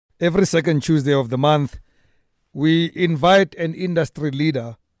every second Tuesday of the month, we invite an industry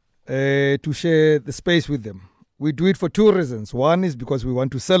leader to share the space with them. We do it for two reasons. One is because we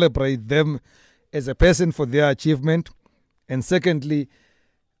want to celebrate them as a person for their achievement. And secondly,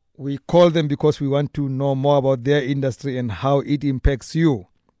 we call them because we want to know more about their industry and how it impacts you.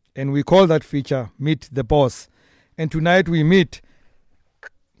 And we call that feature Meet the Boss. And tonight we meet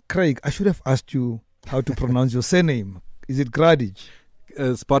Graig. I should have asked you how to pronounce your surname. Is it Gradidge?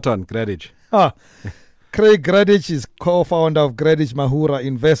 Spot on, Gradidge. Graig Gradidge is co-founder of Gradidge Mahura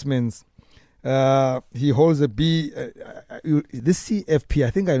Investments. He holds a B, this CFP, I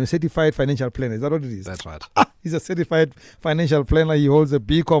think I'm a certified financial planner. Is that what it is? That's right. He's a certified financial planner. He holds a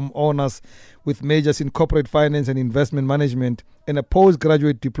BCom honors with majors in corporate finance and investment management and a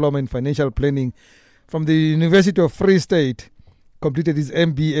postgraduate diploma in financial planning from the University of Free State. Completed his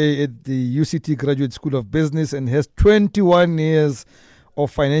MBA at the UCT Graduate School of Business and has 21 years of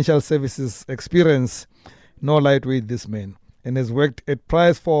financial services experience. No lightweight, this man. And has worked at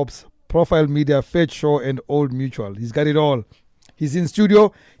Price Forbes, Profile Media, Fetch Show, and Old Mutual. He's got it all. He's in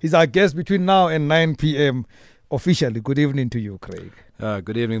studio. He's our guest between now and 9 p.m. officially. Good evening to you, Graig.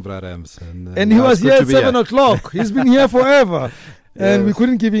 Good evening, Brad Ams. And he was here at 7 o'clock. He's been here forever. And we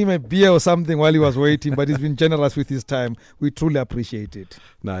couldn't give him a beer or something while he was waiting, but he's been generous with his time. We truly appreciate it.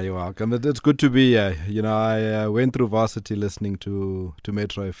 No, you're welcome. It's good to be here. I went through varsity listening to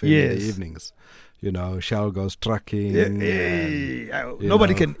Metro FM in the evenings. Shell goes trucking.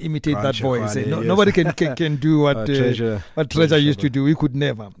 Nobody can imitate that voice. Nobody can do what Treasure used to do. We could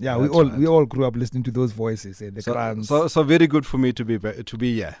never. Yeah, we all grew up listening to those voices. So very good for me to be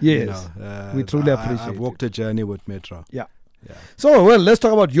here. Yes, we truly appreciate it. I've walked a journey with Metro. Yeah. So, let's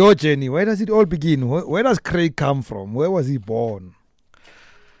talk about your journey. Where does it all begin? Where does Graig come from? Where was he born?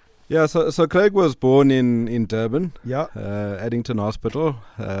 Yeah, so Graig was born in Durban, Addington Hospital,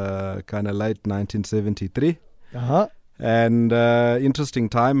 kind of late 1973. And interesting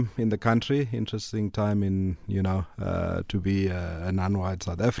time in the country, interesting time in, to be a non-white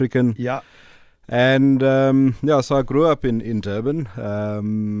South African. Yeah. And, so I grew up in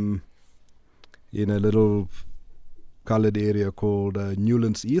Durban, in a little colored area called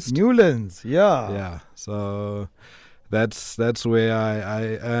Newlands East. Newlands, yeah. Yeah, so that's where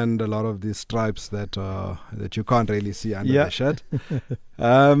I earned a lot of these stripes that you can't really see under the shirt.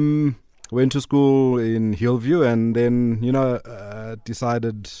 Went to school in Hillview and then,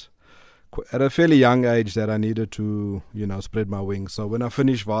 decided at a fairly young age that I needed to, spread my wings. So when I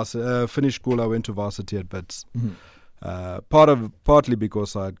finished school, I went to varsity at Wits. Partly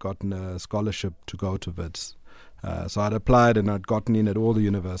because I had gotten a scholarship to go to Wits. So I'd applied and I'd gotten in at all the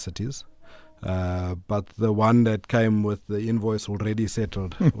universities. But the one that came with the invoice already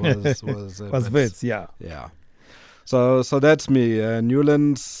settled was Wits. Yeah. So that's me.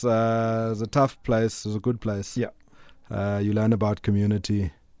 Newlands is a tough place. It's a good place. Yeah. You learn about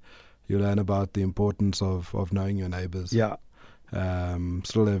community. You learn about the importance of knowing your neighbors. Yeah.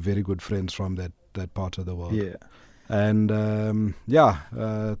 Still have very good friends from that part of the world. Yeah. And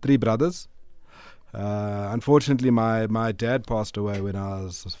 3 brothers. Unfortunately, my dad passed away when I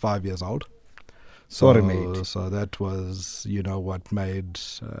was 5 years old. Sorry, mate. So that was, what made,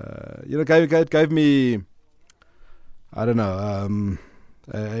 gave me, I don't know,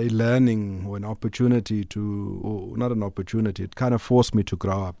 a learning or an opportunity not an opportunity, it kind of forced me to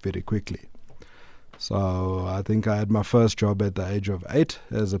grow up very quickly. So I think I had my first job at the age of 8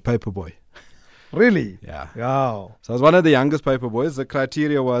 as a paperboy. Really? Yeah. Wow. So I was one of the youngest paper boys. The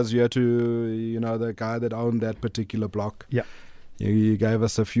criteria was you had to, the guy that owned that particular block. Yeah. You gave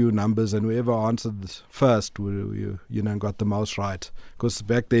us a few numbers, and whoever answered first, got the most right. Because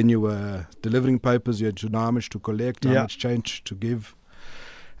back then you were delivering papers, you had to know how much to collect, how much change to give.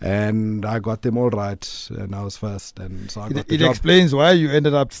 And I got them all right, and I was first. And so I got the job. It explains why you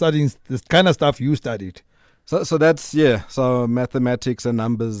ended up studying this kind of stuff you studied. So that's, so mathematics and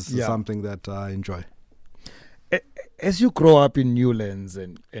numbers is something that I enjoy. As you grow up in Newlands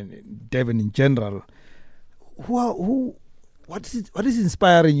and Devon in general, what is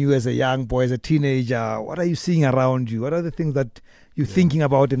inspiring you as a young boy, as a teenager? What are you seeing around you? What are the things that you're thinking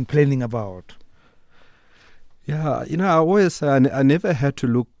about and planning about? Yeah, I always say I never had to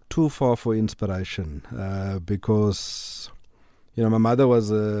look too far for inspiration because, my mother was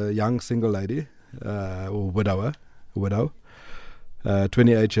a young single lady. Or widow,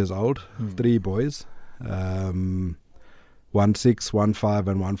 28 years old, 3 boys, 1 6, 1 5,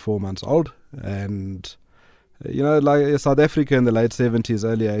 and 1 4 months old. And, like South Africa in the late 70s,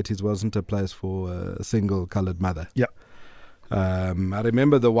 early 80s wasn't a place for a single colored mother. Yeah. I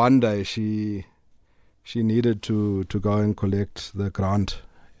remember the one day she needed to go and collect the grant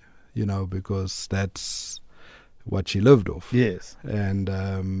because that's what she lived off. Yes.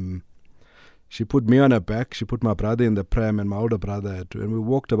 And she put me on her back. She put my brother in the pram and my older brother, and we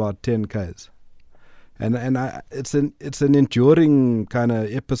walked about 10 k's. And it's an enduring kind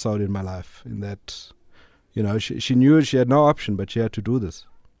of episode in my life, in that, she knew she had no option, but she had to do this.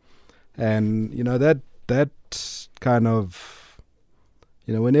 And that kind of,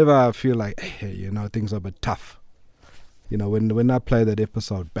 whenever I feel like, hey, things are a bit tough, when I play that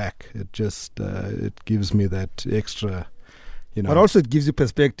episode back, it just it gives me that extra. But also it gives you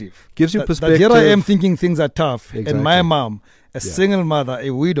perspective. Perspective. That here I am thinking things are tough. Exactly. And my mom, a single mother,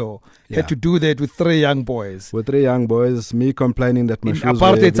 a widow, had to do that with 3 young boys. With 3 young boys, me complaining that my in shoes were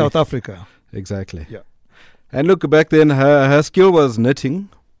apartheid heavy. South Africa. Exactly. Yeah. And look, back then her skill was knitting.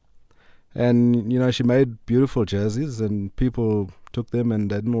 And, she made beautiful jerseys, and people took them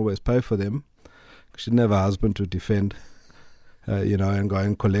and they didn't always pay for them. She didn't have a husband to defend, and go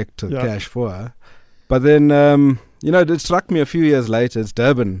and collect cash for her. But then, it struck me a few years later. It's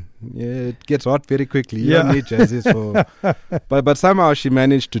Durban. Yeah, it gets hot very quickly. You don't need jerseys for. But somehow she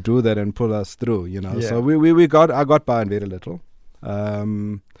managed to do that and pull us through. Yeah. So I got by on very little,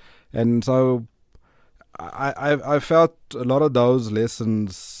 and so I felt a lot of those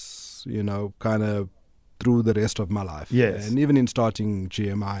lessons, kind of through the rest of my life. Yes. And even in starting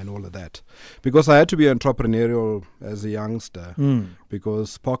GMI and all of that, because I had to be entrepreneurial as a youngster,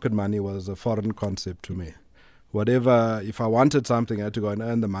 because pocket money was a foreign concept to me. If I wanted something, I had to go and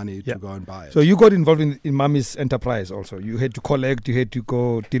earn the money to go and buy it. So you got involved in Mommy's enterprise also. You had to collect, you had to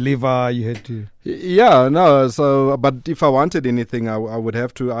go deliver, you had to... Yeah, no. So, but if I wanted anything, I would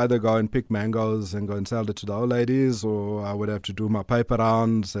have to either go and pick mangoes and go and sell it to the old ladies, or I would have to do my paper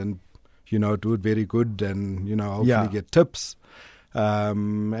rounds and, do it very good and, hopefully get tips.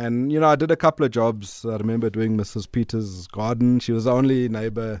 And, I did a couple of jobs. I remember doing Mrs. Peters' garden. She was the only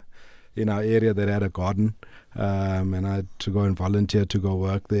neighbor in our area that had a garden. And I had to go and volunteer to go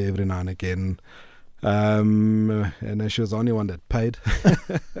work there every now and again. And she was the only one that paid.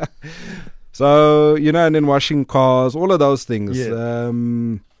 So, and then washing cars, all of those things. Yeah.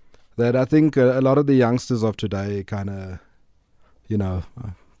 That I think a lot of the youngsters of today kind of,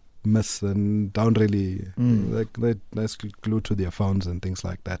 miss and don't really, they're glued to their phones and things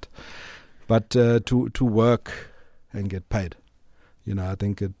like that. But to work and get paid, I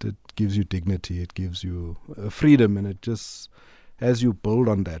think it gives you dignity, it gives you freedom, and it just, as you build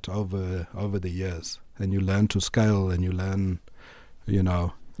on that over the years, and you learn to scale and you learn,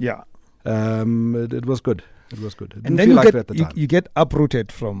 Yeah. It was good. It was good. It And didn't then feel like it at the time. you get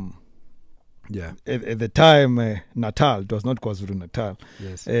uprooted from... Yeah. At the time, Natal, it was not KwaZulu Natal.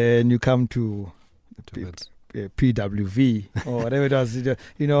 Yes. And you come to PWV or whatever it was. It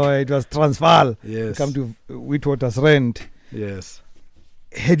was Transvaal. Yes. You come to Witwatersrand. Yes.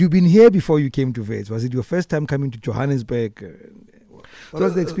 Had you been here before you came to Wits? Was it your first time coming to Johannesburg? What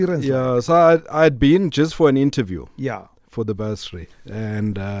was the experience? Yeah, like? So I'd been just for an interview. Yeah. For the bursary.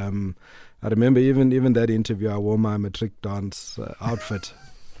 And I remember even that interview, I wore my matric dance outfit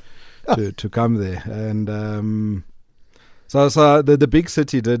to come there. And so the big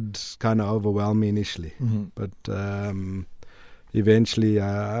city did kind of overwhelm me initially. Mm-hmm. But eventually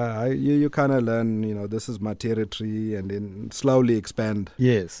you kind of learn, this is my territory, and then slowly expand.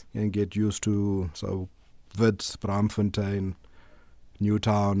 Yes. And get used to, Wits, Braamfontein,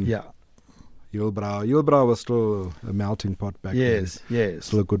 Newtown. Yeah. Yulbra was still a melting pot back then. Yes.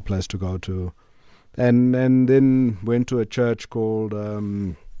 Still a good place to go to. And then went to a church called,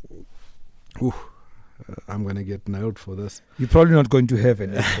 I'm going to get nailed for this. You're probably not going to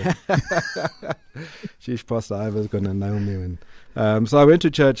heaven. Sheesh, Pastor Ivor's going to nail me. So I went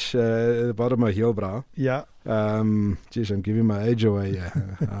to church at the bottom of Hillbrow. Yeah. I'm giving my age away. Yeah.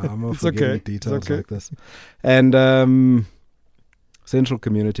 I'm not forgetting details like this. And Central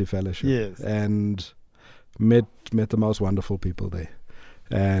Community Fellowship. Yes. And met the most wonderful people there.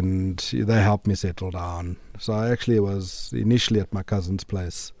 And they helped me settle down. So I actually was initially at my cousin's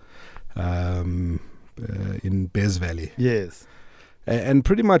place in Bez Valley. Yes. And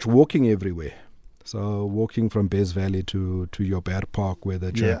pretty much walking everywhere. So walking from Bez Valley to Joubert Park where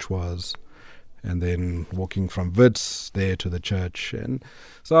the church was, and then walking from Wits there to the church. And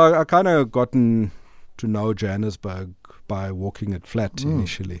so I kind of gotten to know Johannesburg by walking it flat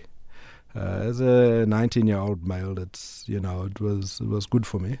initially. As a 19-year-old male, it's it was good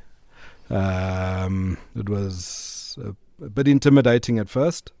for me. It was a bit intimidating at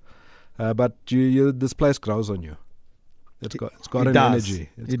first, but this place grows on you. It's got an energy.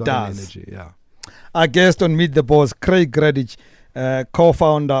 It's got an energy. Yeah. Our guest on Meet the Boss, Graig Gradidge,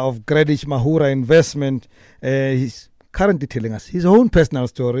 co-founder of Gradidge Mahura Investment. He's currently telling us his own personal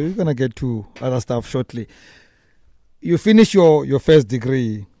story. We're going to get to other stuff shortly. You finish your first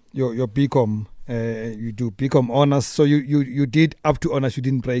degree, your BCom. You do BCom honors. So you did up to honors. You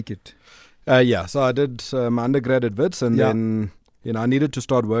didn't break it. Yeah. So I did my undergrad at Wits, and then I needed to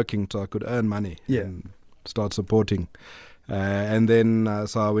start working so I could earn money and start supporting. And then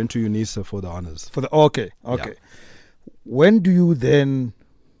so I went to UNISA for the honors. Okay. Yeah. When do you then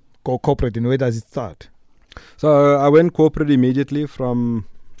go corporate, and where does it start? So I went corporate immediately from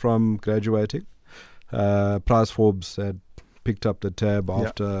graduating. Price Forbes had picked up the tab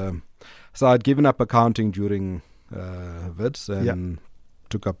after. So I'd given up accounting during Wits and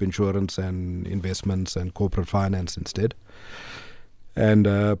took up insurance and investments and corporate finance instead. And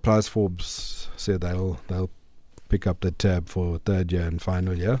Price Forbes said they'll pick up the tab for third year and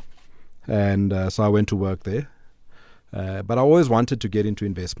final year. And so I went to work there. But I always wanted to get into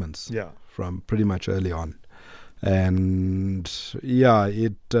investments from pretty much early on. And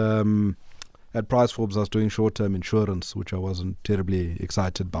at Price Forbes I was doing short-term insurance, which I wasn't terribly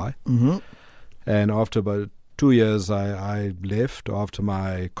excited by. Mm-hmm. And after about 2 years I left after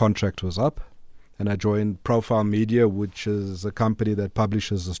my contract was up, and I joined Profile Media, which is a company that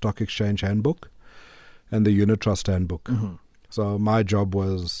publishes the Stock Exchange Handbook and the Unit Trust Handbook. Mm-hmm. So my job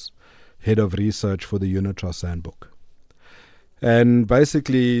was head of research for the Unit Trust Handbook. And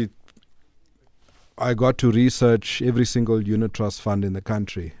basically, I got to research every single unit trust fund in the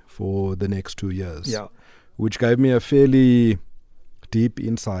country for the next 2 years, which gave me a fairly deep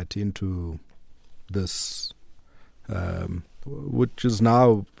insight into this, which is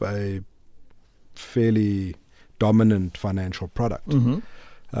now a fairly dominant financial product. Mm-hmm.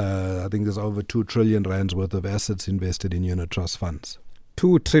 I think there's over 2 trillion rands worth of assets invested in unit trust funds.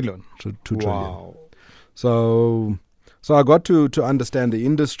 2 trillion? 2 trillion. Wow. So I got to understand the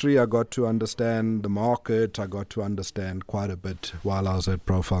industry, I got to understand the market, I got to understand quite a bit while I was at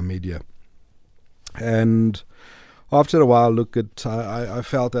Profile Media. And after a while, I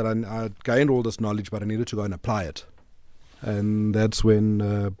felt that I gained all this knowledge, but I needed to go and apply it. And that's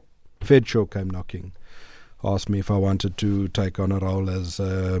when FedShaw came knocking, asked me if I wanted to take on a role as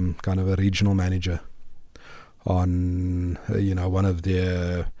kind of a regional manager on one of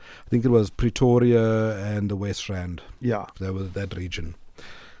their, I think it was Pretoria and the West Rand. Yeah. That was that region.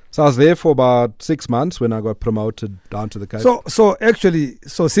 So I was there for about 6 months when I got promoted down to the Cape. So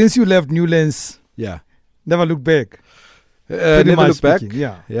since you left Newlands, never looked back. Never looked back.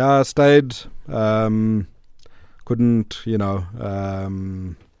 Yeah. I stayed. Couldn't,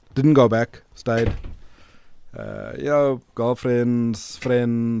 didn't go back. Stayed. Girlfriends,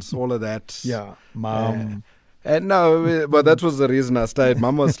 friends, all of that. Yeah, mom. And no, but that was the reason I stayed.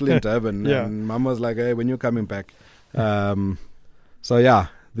 Mum was still in Durban, Yeah. and Mum was like, "Hey, when you coming back?" And the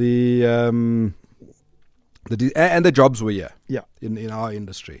jobs were here. Yeah. In our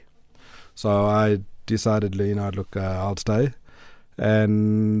industry. So I decided, look, I'll stay,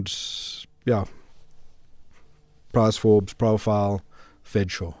 and Price Forbes, Profile,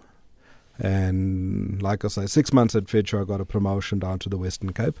 FedShaw. And like I say, 6 months at FedShaw, I got a promotion down to the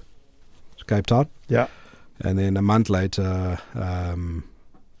Western Cape, Cape Town. Yeah. And then a month later, I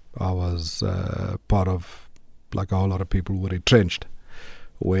was part of, like a whole lot of people were retrenched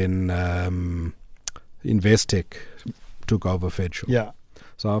when Investec took over FedShaw. Yeah.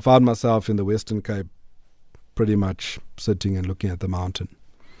 So I found myself in the Western Cape pretty much sitting and looking at the mountain.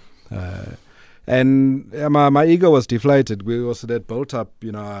 And my ego was deflated. We also that built up,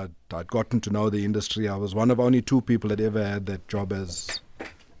 I'd gotten to know the industry. I was one of only 2 people that ever had that job as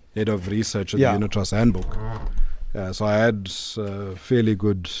head of research at the Unit Trust Handbook. So I had a fairly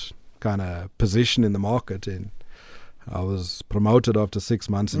good kind of position in the market, and I was promoted after 6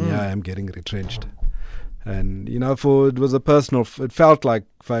 months, and I am getting retrenched. And, it was a personal, it felt like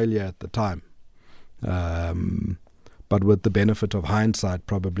failure at the time. But with the benefit of hindsight,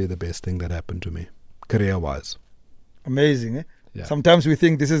 probably the best thing that happened to me, career-wise. Amazing, eh? Yeah. Sometimes we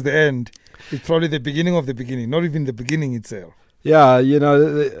think this is the end. It's probably the beginning of the beginning, not even the beginning itself. Yeah,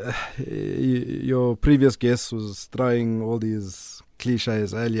 your previous guest was throwing all these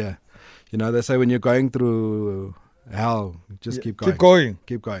cliches earlier. They say when you're going through hell, just keep going.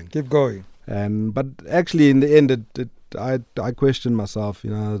 Keep going. But actually, in the end, I questioned myself.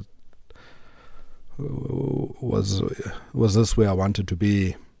 Was this where I wanted to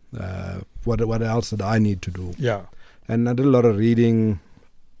be? What else did I need to do? Yeah. And I did a lot of reading,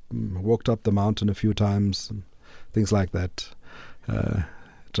 walked up the mountain a few times, and things like that.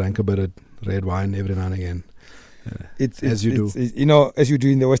 Drank a bit of red wine every now and again. As you do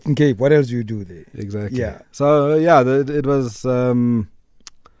in the Western Cape. What else do you do there? Exactly. Yeah. So it was.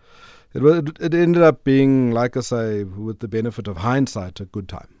 It ended up being, like I say, with the benefit of hindsight, a good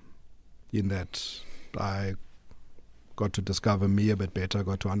time. In that I got to discover me a bit better,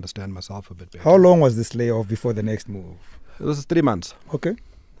 got to understand myself a bit better. How long was this layoff before the next move? It was 3 months. Okay.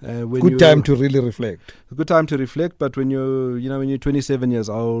 Good time to really reflect. A good time to reflect, but when you're 27 years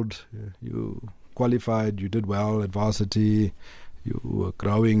old, you qualified, you did well at varsity, you were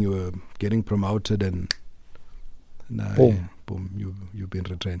growing, you were getting promoted, and boom, you've been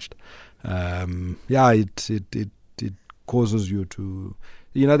retrenched. It causes you to,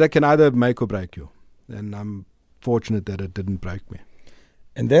 that can either make or break you, and I'm fortunate that it didn't break me.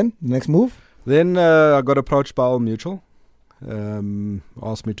 And then next move? Then I got approached by Old Mutual.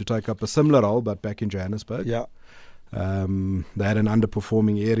 Asked me to take up a similar role, but back in Johannesburg. Yeah. They had an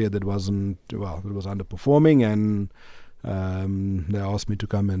underperforming area that it was underperforming, and they asked me to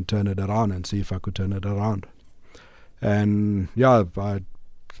come and turn it around and see if I could turn it around. And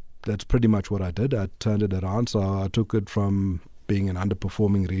that's pretty much what I did. I turned it around. So I took it from being an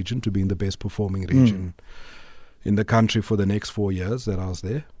underperforming region to being the best performing region in the country for the next 4 years that I was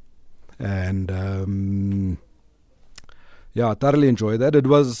there. And I thoroughly enjoyed that. It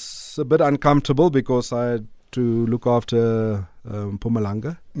was a bit uncomfortable because I had to look after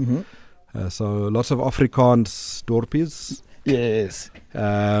Mpumalanga. Mm-hmm. So lots of Afrikaans dorpies. Yes.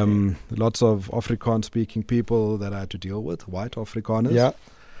 Lots of Afrikaans speaking people that I had to deal with, white Afrikaners. Yeah.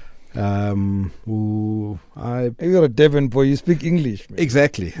 You're a Devon boy, you speak English. Man.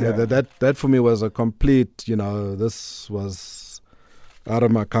 Exactly. Yeah. That for me was a complete, this was out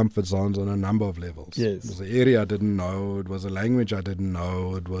of my comfort zones on a number of levels. Yes. It was an area I didn't know. It was a language I didn't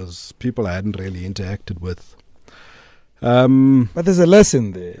know. It was people I hadn't really interacted with. But there's a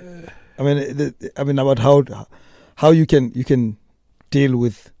lesson there. About how you can deal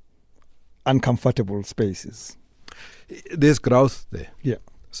with uncomfortable spaces. There's growth there. Yeah.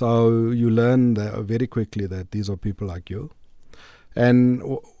 So you learn very quickly that these are people like you. And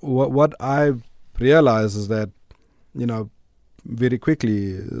what I realized is that, very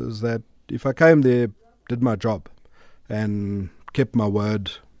quickly is that if I came there, did my job and kept my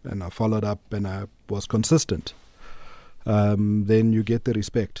word and I followed up and I was consistent, then you get the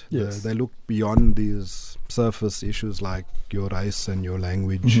respect. Yes. They look beyond these surface issues like your race and your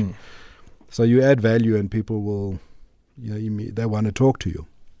language. Mm-hmm. So you add value and people will, they want to talk to you.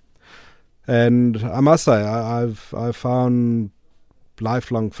 And I must say, I've found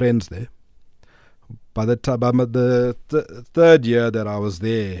lifelong friends there. By the third year that I was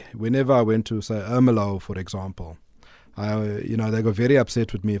there, whenever I went to, say, Ermelo, for example, they got very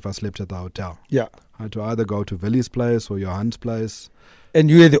upset with me if I slept at the hotel. Yeah. I had to either go to Willy's place or Johan's place. And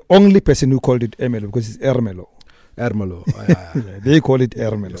you were the only person who called it Ermelo because it's Ermelo. Ermelo. Yeah, they call it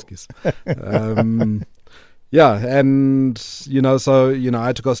Ermelo. And, so, I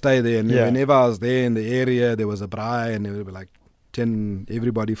had to go stay there. And whenever I was there in the area, there was a braai and there would be like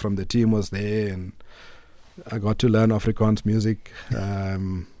everybody from the team was there, and I got to learn Afrikaans music,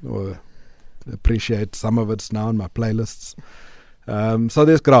 or appreciate some of it's now on my playlists. So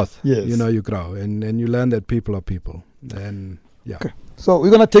there's growth. Yes. You grow and you learn that people are people. And Okay. So we're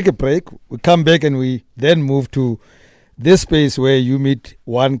going to take a break. We come back and we then move to this space where you meet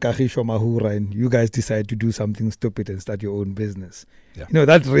one Kagisho Mahura and you guys decide to do something stupid and start your own business. Yeah.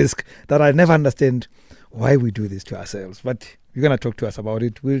 That risk that I never understand why we do this to ourselves. But you're going to talk to us about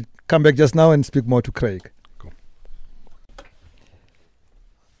it. We'll come back just now and speak more to Graig. Cool.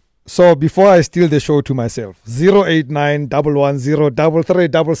 So before I steal the show to myself,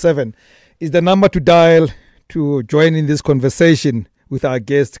 089-110-3377 is the number to dial to join in this conversation with our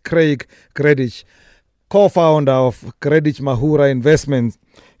guest, Graig Gradidge, co-founder of Gradidge Mahura Investments.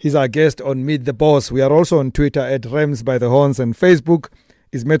 He's our guest on Meet the Boss. We are also on Twitter at Rams by the Horns, and Facebook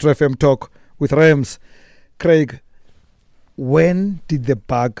is Metro FM Talk with Rams. Graig, when did the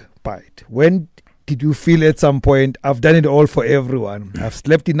bug bite? When did you feel at some point, I've done it all for everyone. I've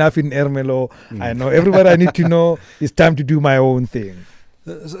slept enough in Ermelo. I know everybody I need to know. It's time to do my own thing.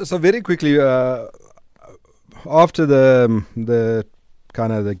 So very quickly, after the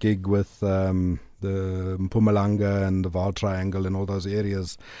kind of the gig with the Mpumalanga and the Vaal Triangle and all those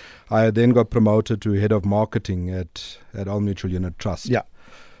areas, I then got promoted to head of marketing at Old Mutual Unit Trust. Yeah.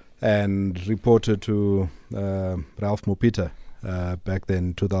 And reported to Ralph Mopita back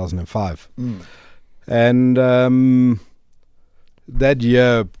then, 2005. And that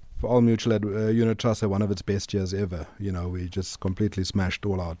year, Old Mutual Unit Trust had one of its best years ever. We just completely smashed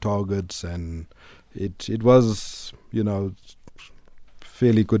all our targets, and it was,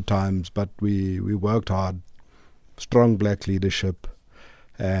 fairly good times, but we worked hard, strong black leadership,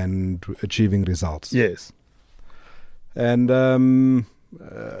 and achieving results. Yes. And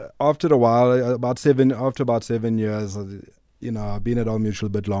after a while, after about 7 years, I've been at Old Mutual a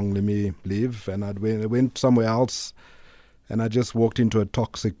bit long, let me leave. And I went somewhere else, and I just walked into a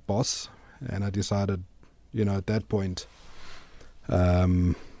toxic boss, and I decided, at that point,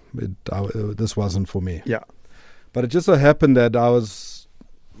 this wasn't for me. Yeah. But it just so happened that I was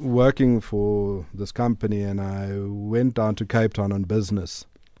working for this company, and I went down to Cape Town on business.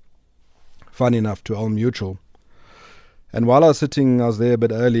 Funny enough, to Old Mutual. And while I was there a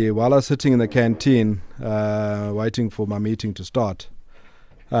bit early, while I was sitting in the canteen, waiting for my meeting to start,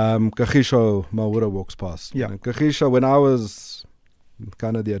 Kagisho Maura walks past. Yeah. And Kagisho, when I was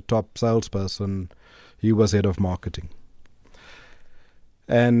kind of the top salesperson, he was head of marketing.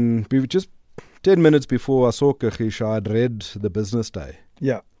 And we were just 10 minutes before I saw Kagisho, I'd read the Business Day.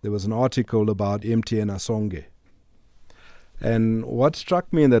 Yeah. There was an article about MTN Asonge. And what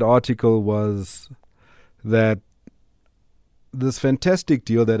struck me in that article was that this fantastic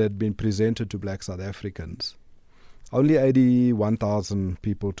deal that had been presented to black South Africans, only 81,000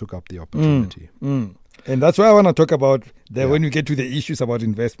 people took up the opportunity. And that's why I want to talk about when we get to the issues about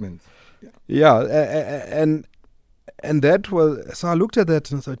investments. And that was, so I looked at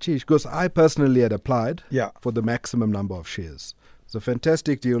that and I thought, geez, because I personally had applied for the maximum number of shares. It's a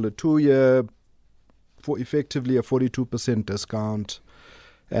fantastic deal, a 2-year, for effectively a 42% discount.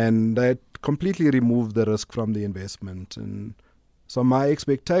 And they completely removed the risk from the investment. And so my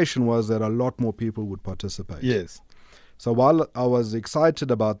expectation was that a lot more people would participate. Yes. So while I was excited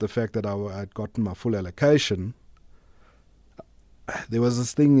about the fact that I'd gotten my full allocation, there was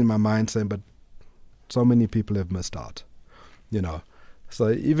this thing in my mind saying, but so many people have missed out,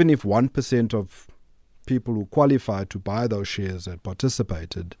 So even if 1% of people who qualified to buy those shares had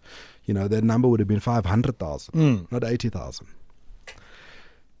participated, that number would have been 500,000, not 80,000.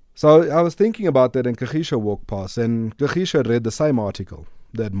 So I was thinking about that, and Kagisho walked past, and Kagisho had read the same article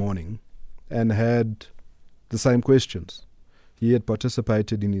that morning and had the same questions. He had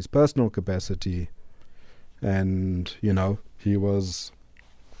participated in his personal capacity, and, he was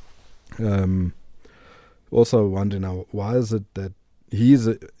also wondering, why is it that he's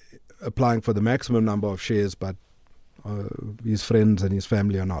applying for the maximum number of shares, but his friends and his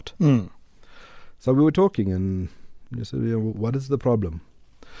family are not. So we were talking, and he said, what is the problem?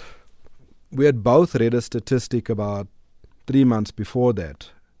 We had both read a statistic about 3 months before that,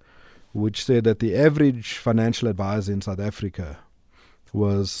 which said that the average financial advisor in South Africa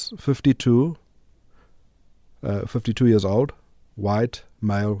was 52 years old, white,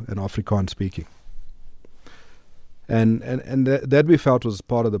 male, and Afrikaans speaking. And that we felt was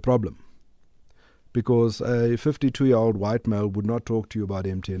part of the problem, because a 52-year-old white male would not talk to you about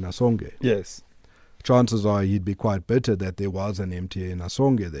MTN Asonge. Yes. Chances are he'd be quite bitter that there was an MTN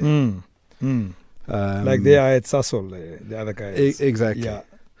Asonge there. Like they are at Sasol, the other guys. Exactly. Yeah.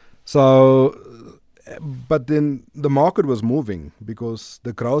 So, but then the market was moving because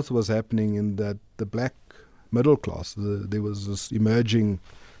the growth was happening in that the black middle class. There was this emerging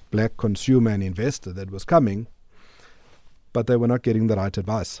black consumer and investor that was coming, but they were not getting the right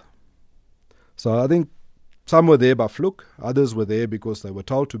advice. So I think some were there by fluke, others were there because they were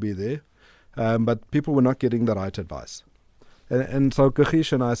told to be there, but people were not getting the right advice. And so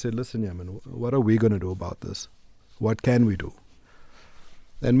Kagisho and I said, listen, Yaman, what are we going to do about this? What can we do?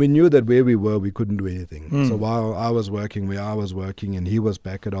 And we knew that where we were, we couldn't do anything. So while I was working where I was working and he was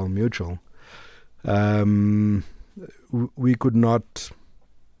back at Old Mutual, we could not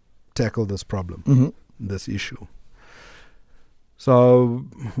tackle this problem, this issue. So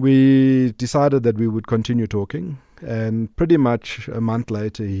we decided that we would continue talking, and pretty much a month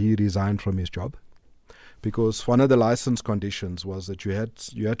later he resigned from his job, because one of the license conditions was that you had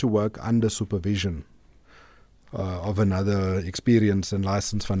to work under supervision of another experienced and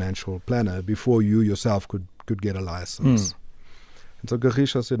licensed financial planner before you yourself could get a license. And so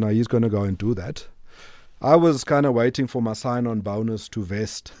Kagisho said, no, he's going to go and do that. I was kind of waiting for my sign-on bonus to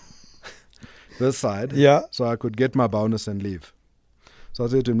vest this side, so I could get my bonus and leave. So I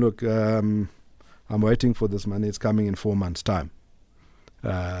said to him, look, I'm waiting for this money. It's coming in 4 months' time.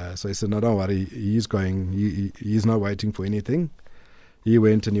 So he said, no, don't worry. He's going. He's not waiting for anything. He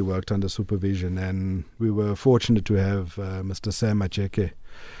went and he worked under supervision. And we were fortunate to have Mr. Sam Macheke,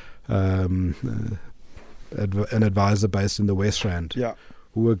 an advisor based in the West Rand,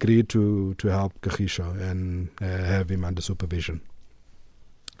 who agreed to help Kagisho and have him under supervision.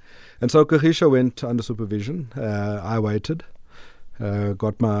 And so Kagisho went under supervision. I waited.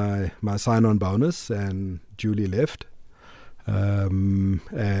 Got my sign-on bonus and duly left. But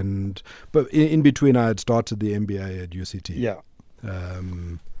in between I had started the MBA at UCT.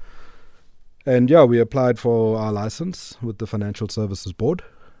 And yeah, we applied for our license with the Financial Services Board.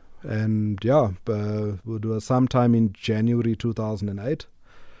 And yeah, it was sometime in January 2008.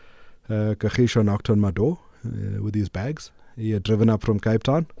 Kagisho knocked on my door with his bags. He had driven up from Cape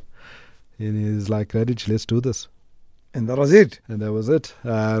Town. And he's like, Gradidge, let's do this. And that was it. And that was it.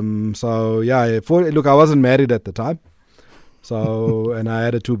 So yeah, look, I wasn't married at the time. So, and I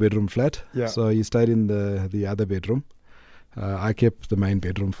had a 2-bedroom flat. Yeah. So he stayed in the other bedroom. I kept the main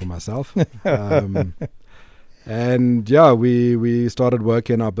bedroom for myself. And yeah, we started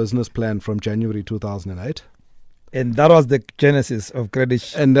working our business plan from January 2008. And that was the genesis of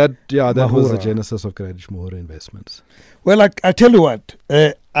Gradidge. And that was the Mahura. genesis of Gradidge Mahura Investments. Well, I tell you what,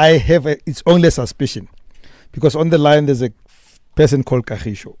 I have it's only a suspicion. Because on the line there's a person called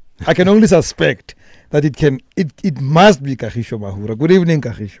Kagisho. I can only suspect that it must be Kagisho Mahura. Good evening,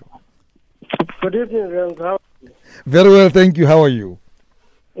 Kagisho. Good evening, Rams. How? Very well, thank you. How are you?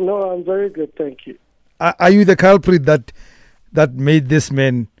 No, I'm very good, thank you. Are you the culprit that made this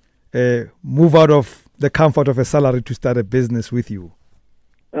man move out of the comfort of a salary to start a business with you?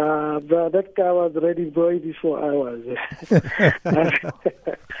 But that guy was ready boy before I was.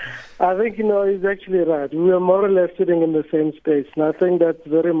 I think, he's actually right. We were more or less sitting in the same space. And I think that's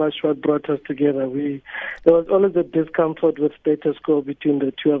very much what brought us together. There was always a discomfort with status quo between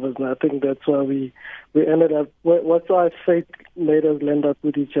the two of us. And I think that's why we ended up, what's why fate made us land up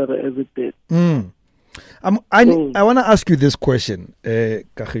with each other as it did. I want to ask you this question,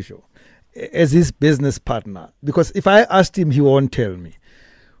 Kagisho, as his business partner. Because if I asked him, he won't tell me.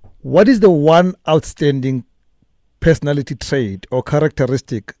 What is the one outstanding personality trait or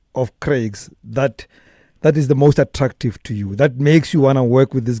characteristic of Graig's that is the most attractive to you, that makes you want to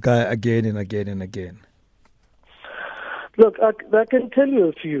work with this guy again and again and again? Look, I can tell you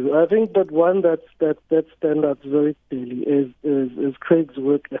a few. I think that one that stands out very clearly is Graig's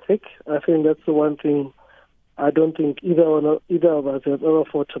work ethic. I think that's the one thing I don't think either of us have ever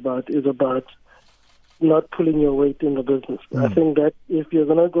thought about, is about not pulling your weight in the business. I think that if you're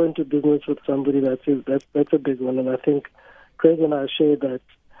going to go into business with somebody, that's a big one. And I think Graig and I share that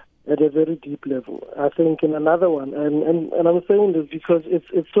at a very deep level. I think in another one, and I'm saying this because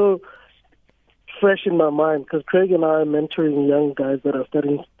it's so fresh in my mind, because Graig and I are mentoring young guys that are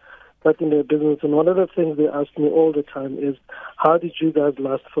starting their business. And one of the things they ask me all the time is, how did you guys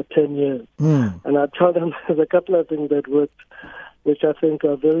last for 10 years? And I tell them there's a couple of things that worked, which I think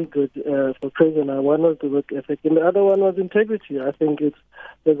are very good for Graig and I. One was the work ethic, and the other one was integrity. I think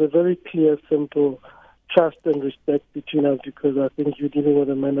there's a very clear, simple trust and respect between us, because I think you're dealing with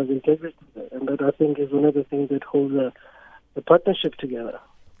a man of integrity, and that I think is one of the things that holds the partnership together.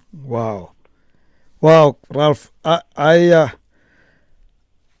 Wow, Ralph,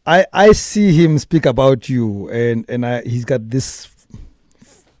 I see him speak about you, and he's got this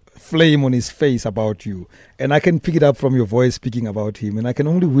flame on his face about you, and I can pick it up from your voice speaking about him, and I can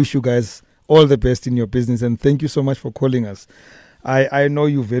only wish you guys all the best in your business, and thank you so much for calling us. I know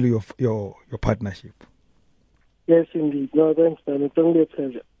you value your partnership. Yes, indeed. No, thanks, man. It's only a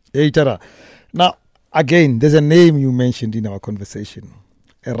pleasure. Hey, Tara. Now, again, there's a name you mentioned in our conversation,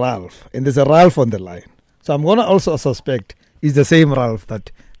 a Ralph, and there's a Ralph on the line. So I'm going to also suspect it's the same Ralph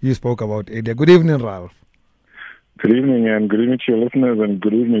that you spoke about earlier. Good evening, Ralph. Good evening, and good evening to your listeners, and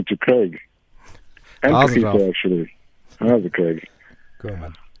good evening to Graig. And How's it, Kagisho, actually. How's it, Graig? Go on,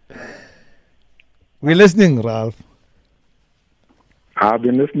 man. We're listening, Ralph. I've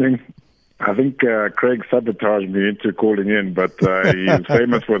been listening. I think Graig sabotaged me into calling in, but he's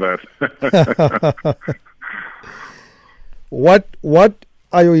famous for that. What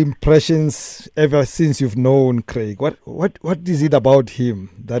are your impressions ever since you've known Graig? What is it about him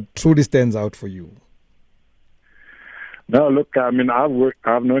that truly stands out for you? No, look, I mean, I've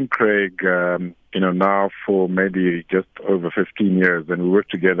known Graig, now for maybe just over 15 years, and we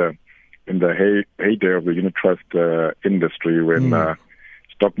worked together in the heyday of the unit trust industry when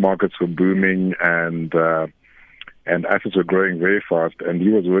stock markets were booming and assets were growing very fast. And he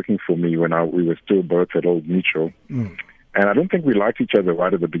was working for me when we were still both at Old Mutual. And I don't think we liked each other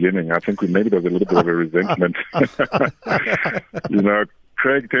right at the beginning. I think maybe there was a little bit of a resentment.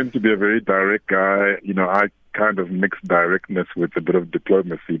 Graig tends to be a very direct guy. I kind of mixed directness with a bit of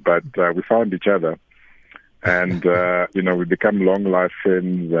diplomacy, but we found each other. And, we become long life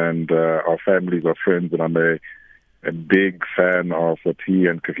friends, and our families are friends. And I'm a big fan of what he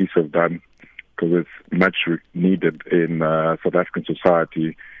and Kagisho have done, because it's much needed in South African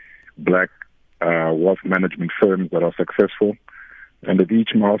society. Black wealth management firms that are successful. And at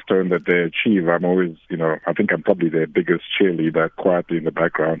each milestone that they achieve, I'm always, I think I'm probably their biggest cheerleader, quietly in the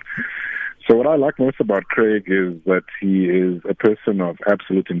background. So what I like most about Graig is that he is a person of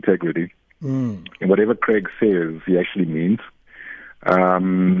absolute integrity. And whatever Graig says, he actually means.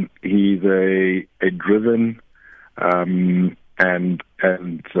 He's a driven and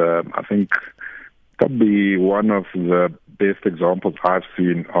I think probably one of the best examples I've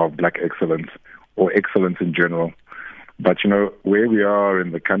seen of black excellence or excellence in general. But, where we are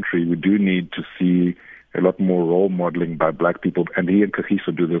in the country, we do need to see a lot more role modeling by black people. And he and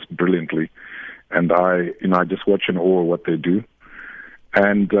Kagiso do this brilliantly. And I just watch in awe what they do.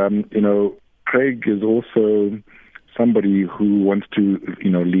 And, Graig is also somebody who wants to,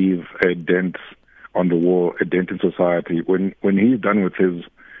 leave a dent on the wall, a dent in society. When he's done with his,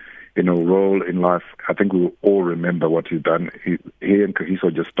 role in life, I think we'll all remember what he's done. He and Kagiso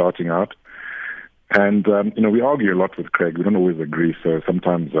are just starting out. And, we argue a lot with Graig. We don't always agree. So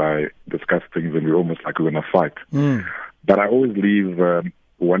sometimes I discuss things and we're almost like we're going to fight. But I always leave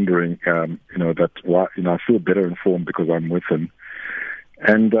wondering, that why, I feel better informed because I'm with him.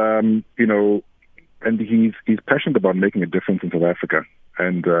 And, and he's passionate about making a difference in South Africa,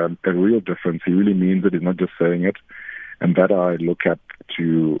 and a real difference. He really means it. He's not just saying it, and that I look at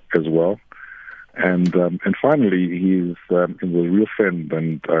to as well. And finally, he's a real friend,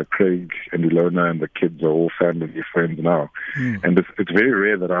 and Graig and Ilona and the kids are all family friends now. And it's very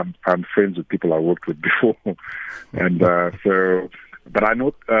rare that I'm friends with people I worked with before, and but I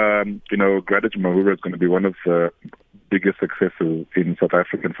know Gradidge Mahura is going to be one of the biggest successes in South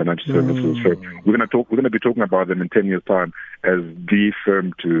African financial services. So we're going to be talking about them in 10 years' time as the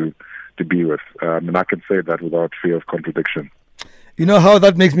firm to be with, and I can say that without fear of contradiction. You know how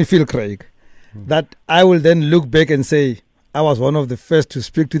that makes me feel, Graig? That I will then look back and say, I was one of the first to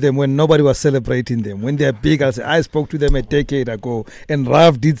speak to them when nobody was celebrating them. When they're big, I'll say, I spoke to them a decade ago. And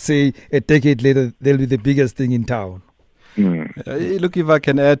Ralph did say a decade later, they'll be the biggest thing in town. Look, if I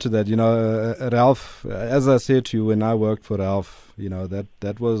can add to that, Ralph, as I said to you, when I worked for Ralph,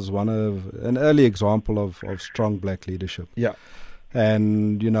 that was an early example of strong black leadership. Yeah.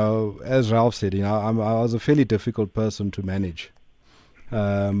 And, as Ralph said, I was a fairly difficult person to manage.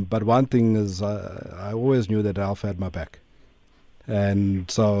 But one thing is, I always knew that Ralph had my back. And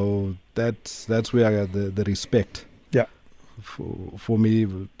so that's where I got the respect. Yeah. For me,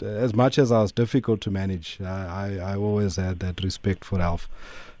 as much as I was difficult to manage, I always had that respect for Ralph.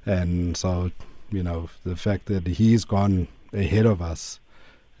 And so, the fact that he's gone ahead of us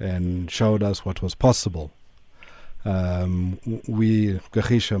and showed us what was possible. We,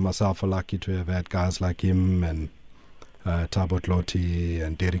 Kagiso, myself, are lucky to have had guys like him and Thabo Tloti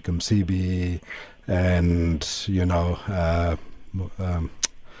and Derek Msibi and,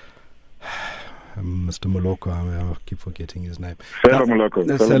 Mr. Moloko, I keep forgetting his name. Selo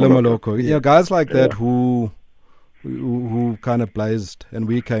Moloko. Yeah, guys like that who kind of blazed, and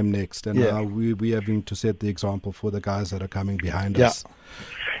we came next, and now we having to set the example for the guys that are coming behind us.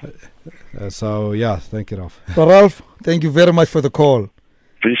 Thank you, Ralph. So Ralph, thank you very much for the call.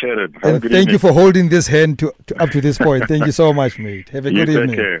 Appreciate it. And thank you for holding this hand to up to this point. Thank you so much, mate. Have a good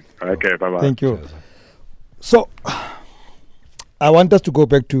evening. Okay, bye-bye. Thank you. So, I want us to go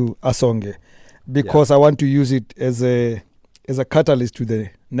back to Asonge because I want to use it as a catalyst to the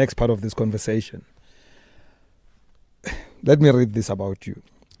next part of this conversation. Let me read this about you.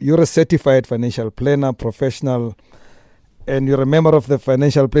 You're a certified financial planner, professional, and you're a member of the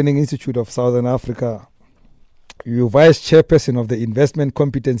Financial Planning Institute of Southern Africa. You're vice chairperson of the Investment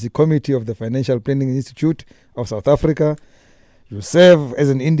Competency Committee of the Financial Planning Institute of South Africa. You serve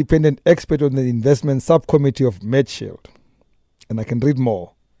as an independent expert on the investment subcommittee of MedShield. And I can read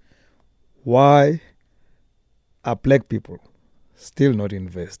more. Why are black people still not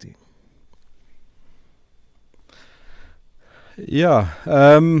investing? Yeah,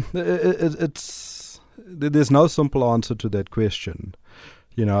 there's no simple answer to that question.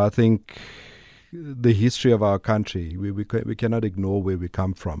 I think the history of our country, we cannot ignore where we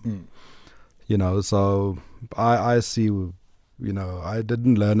come from. So I see, I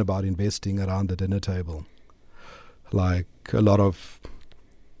didn't learn about investing around the dinner table like a lot of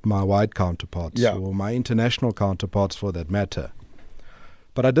my white counterparts or my international counterparts for that matter.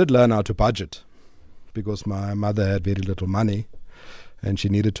 But I did learn how to budget because my mother had very little money and she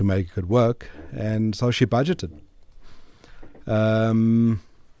needed to make it work, and so she budgeted. And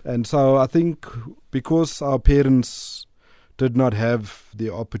so I think because our parents did not have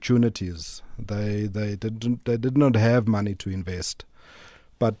the opportunities, they did not have money to invest,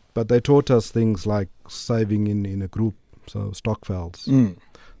 but they taught us things like saving in a group, so stokvels.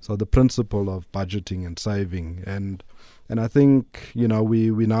 So the principle of budgeting and saving, and I think we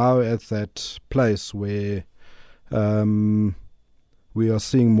now at that place where we are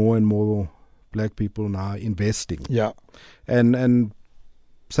seeing more and more black people now investing. Yeah, and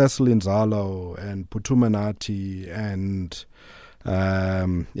Cecil Inzalo and Putumanati and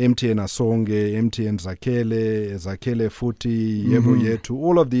MTN Asonge, MTN Zakele Futi, Yebo Yetu,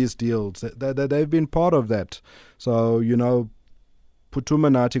 all of these deals, they've been part of that. So,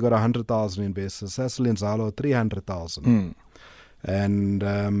 Putumanati got 100,000 investors, Cecil Inzalo 300,000.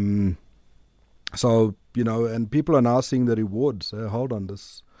 And so, and people are now seeing the rewards. Hold on,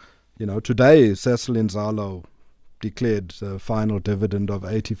 this, today Cecil Inzalo declared the final dividend of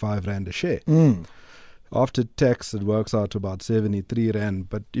 85 Rand a share. After tax, it works out to about 73 Rand.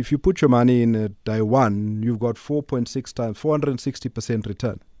 But if you put your money in at day one, you've got 4.6 times, 460%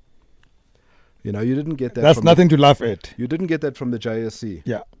 return. You didn't get that. That's nothing to laugh at. You didn't get that from the JSE.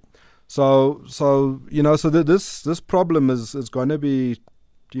 Yeah. So this problem is going to be,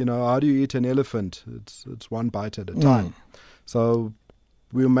 how do you eat an elephant? It's one bite at a time. So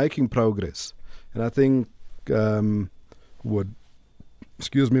we're making progress. And I think what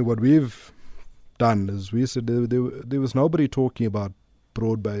we've done is we said there was nobody talking about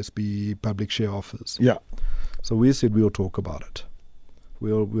broad-based BE public share offers. Yeah. So we said we'll talk about it.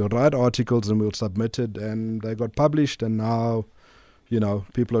 We'll write articles and we'll submit it, and they got published, and now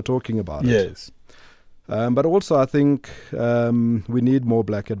people are talking about it. Yes. But also I think we need more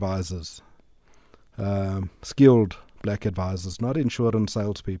black advisors, skilled black advisors, not insurance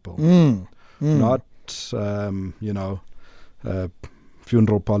salespeople, not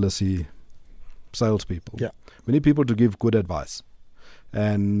funeral policy salespeople. Yeah. We need people to give good advice,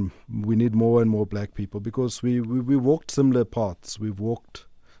 and we need more and more black people because we walked similar paths, we've walked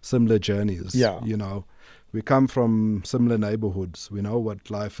similar journeys. Yeah. We come from similar neighborhoods. We know what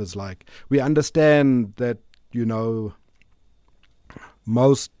life is like. We understand that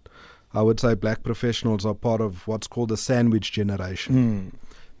most, I would say, black professionals are part of what's called the sandwich generation,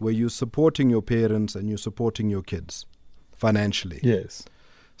 where you're supporting your parents and you're supporting your kids financially. Yes.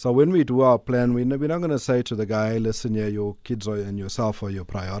 So when we do our plan, we're not going to say to the guy, listen, your kids and yourself are your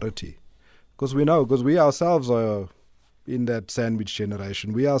priority. Because we ourselves are in that sandwich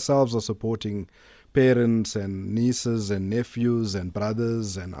generation. We ourselves are supporting parents and nieces and nephews and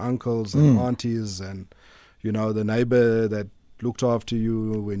brothers and uncles and aunties and, the neighbor that looked after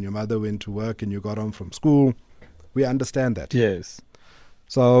you when your mother went to work and you got home from school. We understand that. Yes.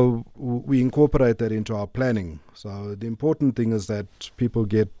 So we incorporate that into our planning. So the important thing is that people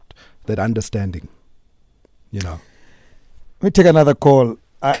get that understanding, Let me take another call.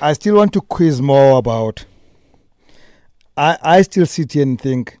 I still want to quiz more about, I still sit here and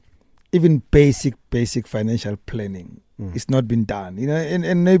think even basic financial planning is not been done,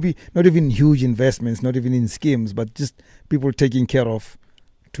 and maybe not even huge investments, not even in schemes, but just people taking care of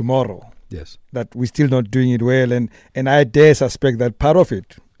tomorrow. Yes. That we're still not doing it well. And I dare suspect that part of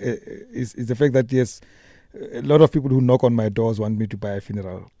it is the fact that, yes, a lot of people who knock on my doors want me to buy a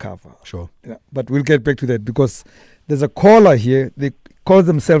funeral cover. Sure. But we'll get back to that because there's a caller here. They call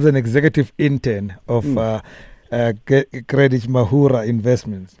themselves an executive intern of Gradidge Mahura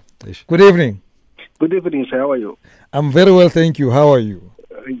Investments. Ish. Good evening. Good evening, sir. How are you? I'm very well, thank you. How are you?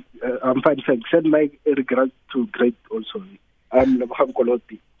 I'm fine, thanks. Send my regards to Graig also. I'm Lebogang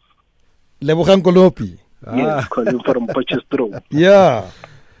Kolopi. Lebogang Kolopi? Yes, calling from Potchefstroom. Yeah.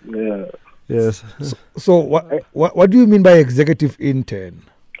 Yeah. Yes. So what do you mean by executive intern?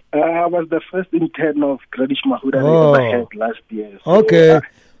 I was the first intern of Gradidge Mahura I ever had last year. So okay.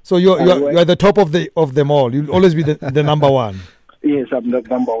 So you're at the top of them all. You'll always be the number one. Yes, I'm the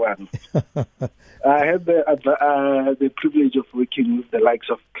number one. I had the privilege of working with the likes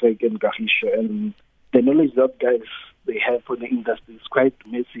of Graig and Gradidge, and the knowledge that guys they have for the industry is quite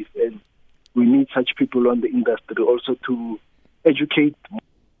massive, and we need such people on the industry also to educate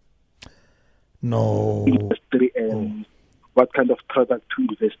industry and what kind of product to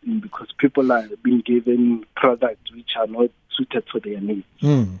invest in, because people are being given products which are not suited for their needs.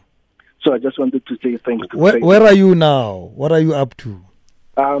 So I just wanted to say thanks to Where are you now? What are you up to?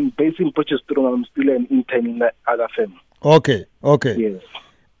 I'm based in Potchefstroom. I'm still an intern in the other firm. Okay.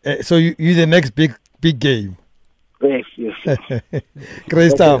 Yes. So you're the next big game. Yes.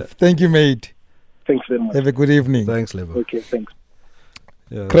 Great stuff. Thank you, mate. Thanks very much. Have a good evening. Thanks, Lebo. Okay, thanks.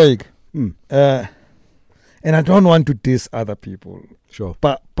 Yeah. Graig, and I don't want to diss other people. Sure.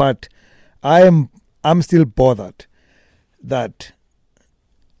 But I'm still bothered that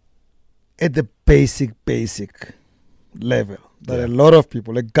at the basic level, that a lot of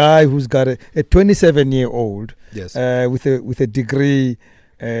people, a guy who's got a 27-year-old yes, with a degree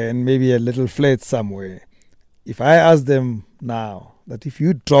and maybe a little flat somewhere, if I ask them now that if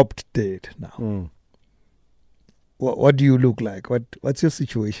you dropped dead now, what do you look like? What's your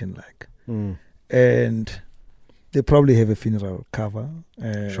situation like? And They probably have a funeral cover.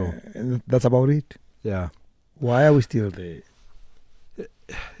 Sure. And that's about it. Yeah. Why are we still there?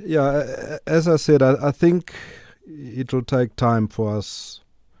 Yeah, as I said, I think it will take time for us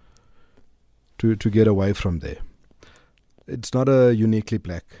to get away from there. It's not a uniquely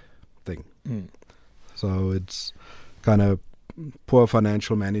black thing. So it's kind of poor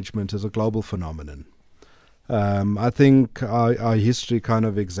financial management is a global phenomenon. I think our history kind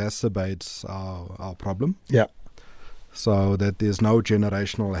of exacerbates our problem. Yeah. So that there's no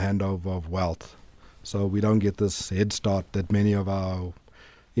generational handover of wealth. So we don't get this head start that many of our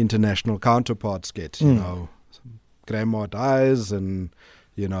international counterparts get. You know, grandma dies and,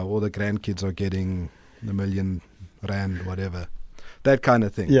 you know, all the grandkids are getting $1 million, whatever. That kind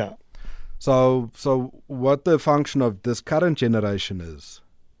of thing. Yeah. So what the function of this current generation is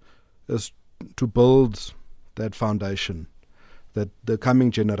to build that foundation that the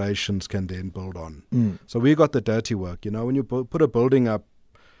coming generations can then build on. So we got the dirty work. You know, when you put a building up,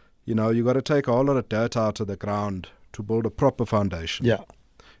 you know, you got to take a whole lot of dirt out of the ground to build a proper foundation. Yeah.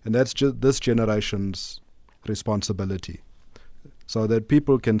 And that's just this generation's responsibility. So that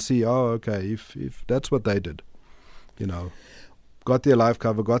people can see, oh, okay, if that's what they did, you know, got their life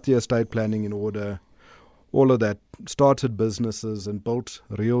cover, got their estate planning in order, all of that, started businesses and built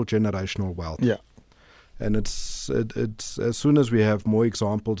real generational wealth. Yeah. And it's as soon as we have more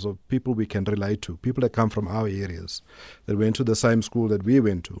examples of people we can relate to, people that come from our areas, that went to the same school that we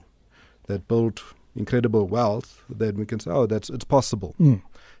went to, that built incredible wealth, then we can say, oh, it's possible.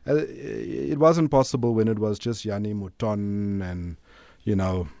 It wasn't possible when it was just Yanni Mouton and, you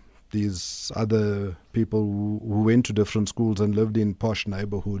know, these other people who went to different schools and lived in posh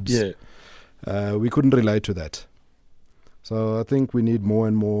neighborhoods. Yeah. We couldn't relate to that. So I think we need more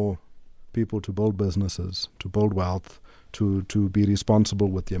and more people to build businesses, to build wealth, to be responsible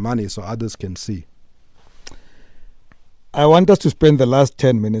with their money so others can see. I want us to spend the last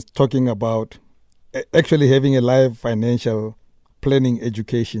 10 minutes talking about actually having a live financial planning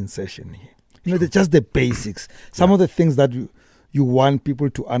education session here. You know, just the basics. Some of the things that you want people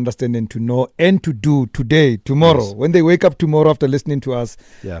to understand and to know and to do today, tomorrow. Yes. When they wake up tomorrow after listening to us,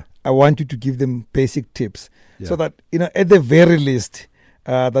 I want you to give them basic tips so that, you know, at the very least,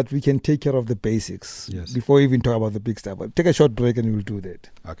 that we can take care of the basics before we even talk about the big stuff. But take a short break and we'll do that.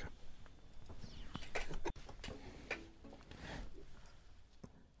 Okay.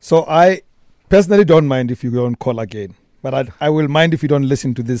 So I personally don't mind if you don't call again, but I will mind if you don't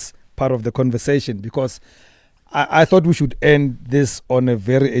listen to this part of the conversation, because I thought we should end this on a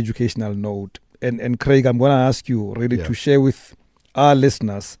very educational note. And Graig, I'm going to ask you really to share with our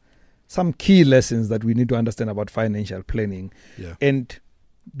listeners some key lessons that we need to understand about financial planning. And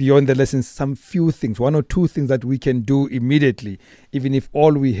beyond the lessons, some few things, one or two things that we can do immediately, even if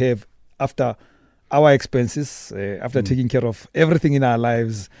all we have after our expenses, after taking care of everything in our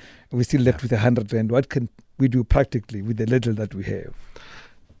lives, we're still left with 100 rand. What can we do practically with the little that we have?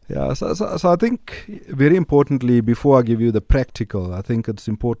 Yeah, so I think very importantly, before I give you the practical, I think it's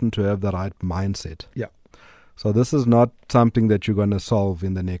important to have the right mindset. Yeah. So this is not something that you're going to solve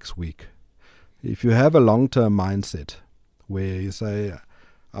in the next week. If you have a long-term mindset where you say,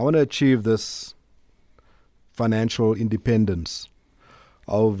 I want to achieve this financial independence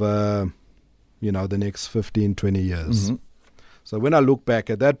over, you know, the next 15, 20 years. So when I look back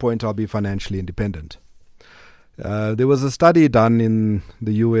at that point, I'll be financially independent. There was a study done in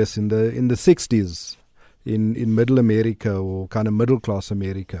the US in the 60s in middle America, or kind of middle class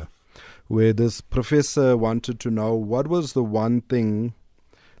America, where this professor wanted to know what was the one thing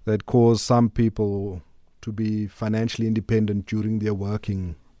that caused some people to be financially independent during their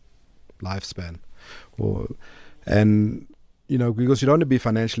working lifespan. And, you know, because you don't want to be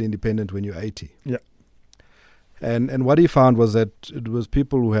financially independent when you're 80. Yeah. And what he found was that it was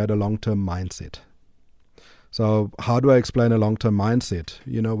people who had a long-term mindset. So how do I explain a long-term mindset?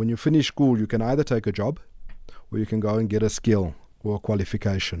 You know, when you finish school, you can either take a job or you can go and get a skill or a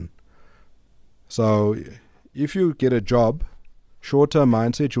qualification. So if you get a job, short-term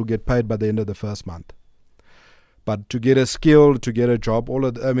mindset, you'll get paid by the end of the first month. But to get a skill, to get a job,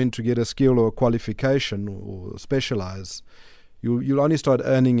 to get a skill or a qualification or specialize, you'll only start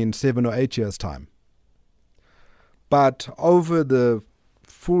earning in 7 or 8 years' time. But over the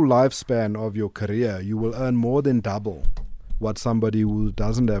full lifespan of your career, you will earn more than double what somebody who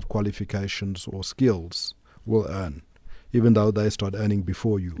doesn't have qualifications or skills will earn, even though they start earning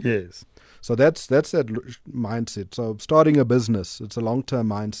before you. Yes. So that's that mindset. So starting a business, it's a long-term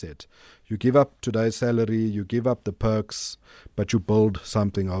mindset. You give up today's salary, you give up the perks, but you build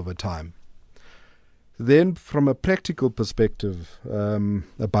something over time. Then from a practical perspective,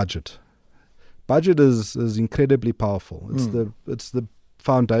 a budget. budget is incredibly powerful. It's the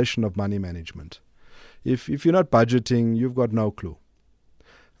foundation of money management. If you're not budgeting, you've got no clue.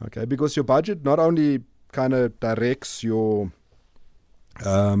 Okay, because your budget not only kind of directs your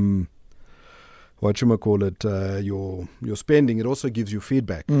your spending, it also gives you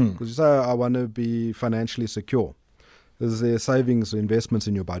feedback. Because you say, I want to be financially secure. Is there savings or investments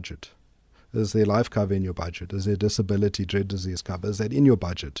in your budget? Is there life cover in your budget? Is there disability, dread disease cover? Is that in your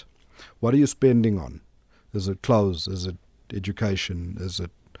budget? What are you spending on? Is it clothes? Is it education? Is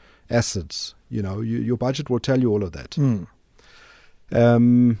it assets? Your budget will tell you all of that.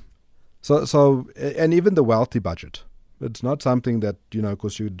 So and even the wealthy budget. It's not something that,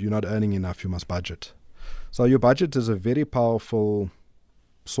 because you're not earning enough, you must budget. So your budget is a very powerful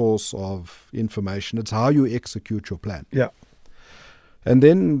source of information. It's how you execute your plan. Yeah. And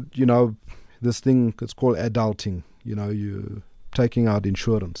then, this thing, it's called adulting. You're taking out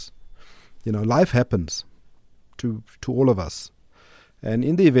insurance. Life happens to all of us. And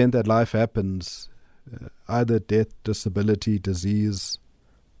in the event that life happens, either death, disability, disease,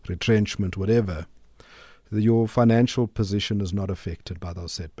 retrenchment, whatever, your financial position is not affected by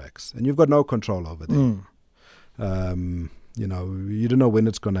those setbacks. And you've got no control over them. You don't know when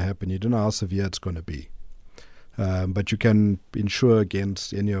it's going to happen. You don't know how severe it's going to be. But you can insure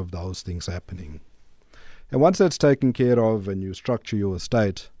against any of those things happening. And once that's taken care of and you structure your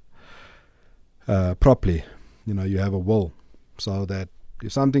estate properly, you have a will, so that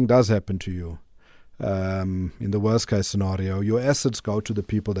if something does happen to you, in the worst case scenario, your assets go to the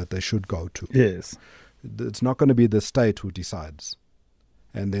people that they should go to. Yes. It's not going to be the state who decides.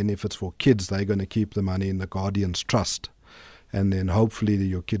 And then if it's for kids, they're going to keep the money in the guardian's trust. And then hopefully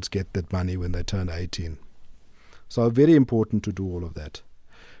your kids get that money when they turn 18. So very important to do all of that.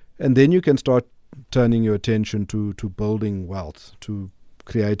 And then you can start turning your attention to building wealth, to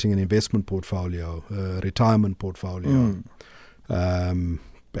creating an investment portfolio, a retirement portfolio. And,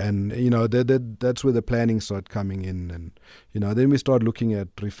 that's where the planning starts coming in. And, then we start looking at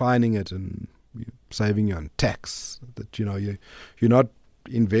refining it and saving you on tax. That, you're not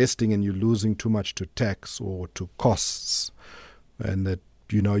investing and you're losing too much to tax or to costs. And that,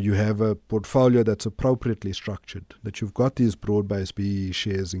 you have a portfolio that's appropriately structured, that you've got these broad-based BE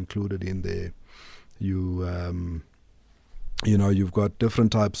shares included in there. You've got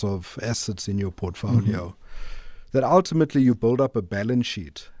different types of assets in your portfolio. That ultimately you build up a balance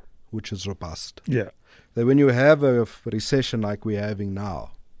sheet which is robust. Yeah. That when you have a recession like we're having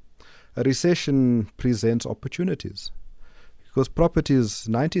now, a recession presents opportunities. Because properties,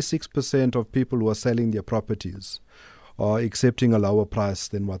 96% of people who are selling their properties are accepting a lower price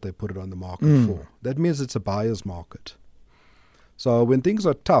than what they put it on the market for. That means it's a buyer's market. So when things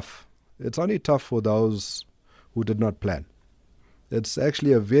are tough, it's only tough for those who did not plan. It's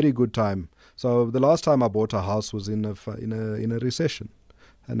actually a very good time. So the last time I bought a house was in a recession,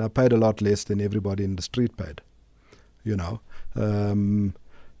 and I paid a lot less than everybody in the street paid. And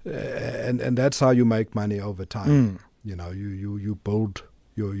that's how you make money over time. You build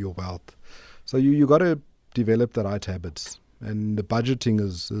your wealth. So you got to develop the right habits, and the budgeting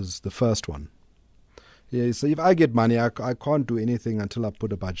is the first one. Yeah, so if I get money, I can't do anything until I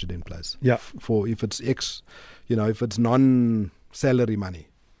put a budget in place. Yeah. For if it's if it's non-salary money,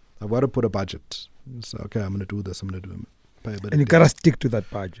 I've got to put a budget. So okay, I'm going to do this. I'm going to pay a bit. And you got to stick to that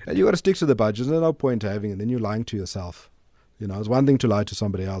budget. And you got to stick to the budget. There's no point having it. Then you're lying to yourself. It's one thing to lie to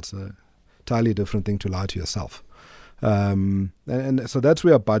somebody else, a entirely different thing to lie to yourself. And so that's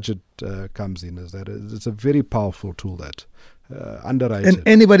where a budget comes in. Is that it's a very powerful tool that underrated. And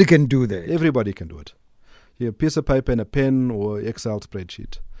anybody can do that. Everybody can do it. A piece of paper and a pen or Excel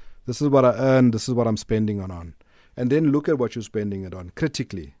spreadsheet. This is what I earn. This is what I'm spending it on. And then look at what you're spending it on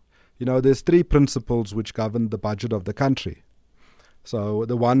critically. There's 3 principles which govern the budget of the country. So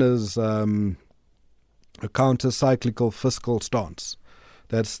the one is a counter-cyclical fiscal stance.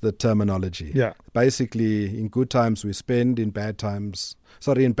 That's the terminology. Yeah. Basically, in good times we spend, in bad times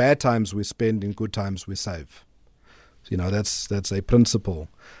we spend, in good times we save. That's a principle.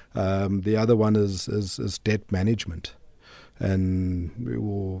 The other one is debt management, and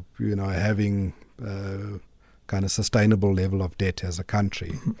having kind of sustainable level of debt as a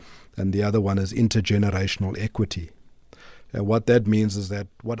country. And the other one is intergenerational equity. And what that means is that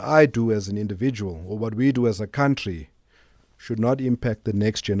what I do as an individual or what we do as a country should not impact the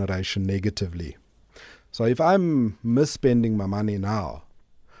next generation negatively. So if I'm misspending my money now,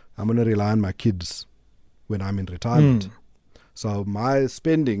 I'm going to rely on my kids when I'm in retirement. So my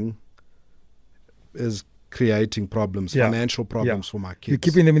spending is creating problems, financial problems for my kids. You're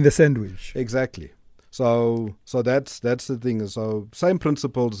keeping them in the sandwich. Exactly. So that's the thing. So same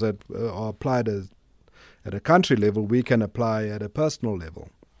principles that are applied at a country level, we can apply at a personal level.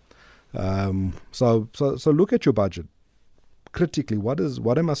 So look at your budget critically.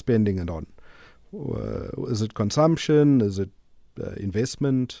 What am I spending it on? Is it consumption? Is it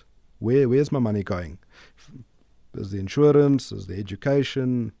investment? Where's my money going? Is the insurance? Is the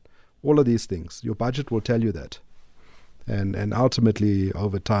education? All of these things. Your budget will tell you that. And ultimately,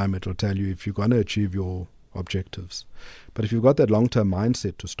 over time, it will tell you if you're going to achieve your objectives. But if you've got that long-term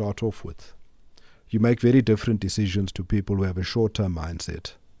mindset to start off with, you make very different decisions to people who have a short-term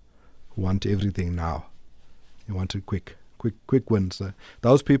mindset, who want everything now. You want it quick wins.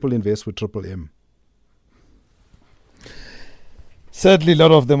 Those people invest with Triple M. Certainly, a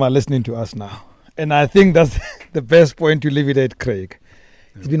lot of them are listening to us now. And I think that's the best point to leave it at, Graig.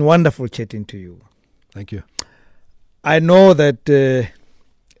 It's been wonderful chatting to you. Thank you. I know that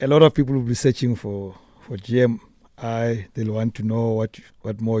a lot of people will be searching for GMI. They'll want to know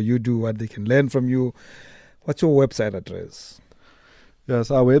what more you do, what they can learn from you. What's your website address? Yes,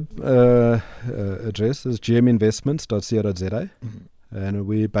 our web address is gminvestments.co.za, and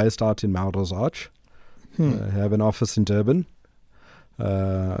we're based out in Melrose Arch. Have an office in Durban.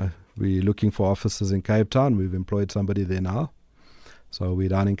 We're looking for offices in Cape Town. We've employed somebody there now. So we're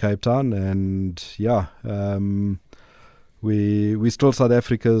down in Cape Town, and we're still South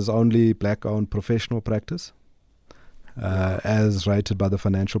Africa's only black-owned professional practice, as rated by the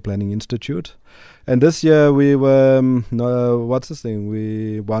Financial Planning Institute. And this year we were,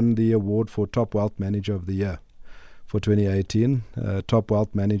 we won the award for Top Wealth Manager of the Year for 2018, Top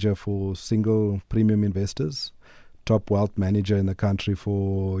Wealth Manager for single premium investors, Top Wealth Manager in the country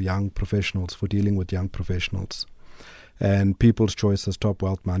for young professionals, for dealing with young professionals, and People's Choice as Top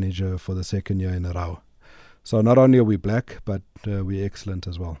Wealth Manager for the second year in a row. So not only are we black, but we're excellent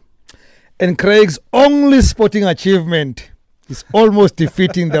as well. And Graig's only sporting achievement is almost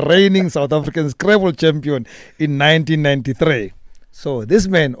defeating the reigning South African Scrabble champion in 1993. So this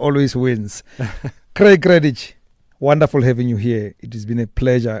man always wins. Graig Gradidge, wonderful having you here. It has been a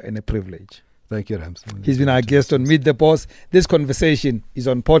pleasure and a privilege. Thank you, Rams. He's been our guest on Meet the Boss. This conversation is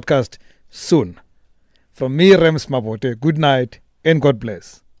on podcast soon. From me, Rams Mabote, good night and God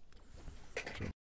bless.